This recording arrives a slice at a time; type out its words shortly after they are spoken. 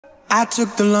I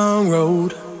took the long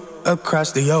road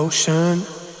across the ocean.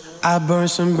 I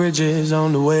burned some bridges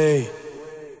on the way.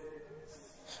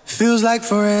 Feels like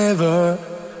forever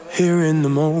here in the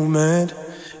moment.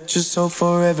 Just so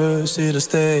forever's here to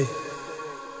stay.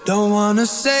 Don't wanna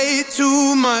say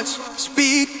too much,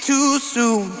 speak too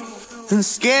soon, and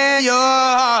scare your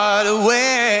heart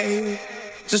away.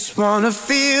 Just wanna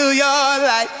feel your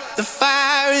light, the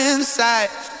fire inside,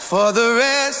 for the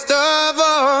rest of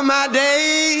all my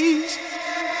days.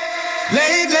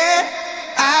 Lately,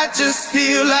 I just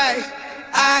feel like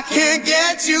I can't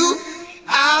get you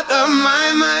out of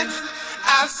my mind.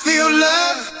 I feel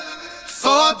love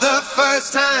for the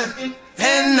first time,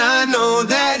 and I know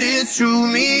that it's true.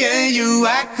 Me and you,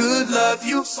 I could love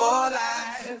you for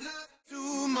life.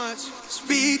 Too much,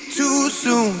 speak too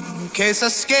soon, in case I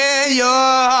scare your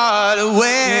heart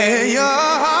away.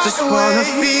 Just wanna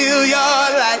feel your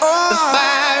light, the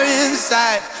fire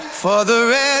inside, for the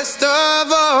rest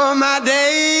of all my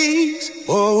days.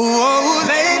 Oh,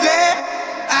 lately,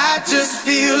 I just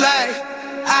feel like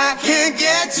I can't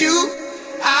get you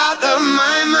out of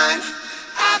my mind.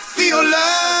 I feel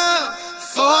love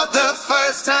for the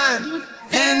first time,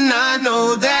 and I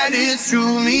know that it's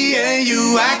true. Me and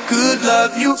you, I could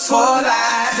love you for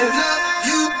life. Love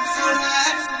you for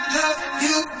life. Love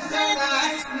you for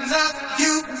life. Love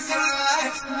you for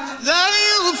life. Love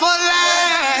you for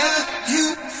life. Love you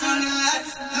for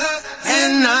life.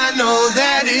 And I know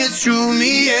that it's true.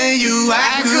 Me and you,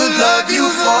 I could love you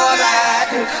for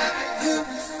life.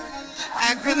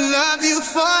 I could love you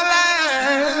for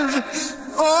life.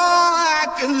 Oh, I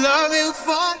could love you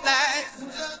for life.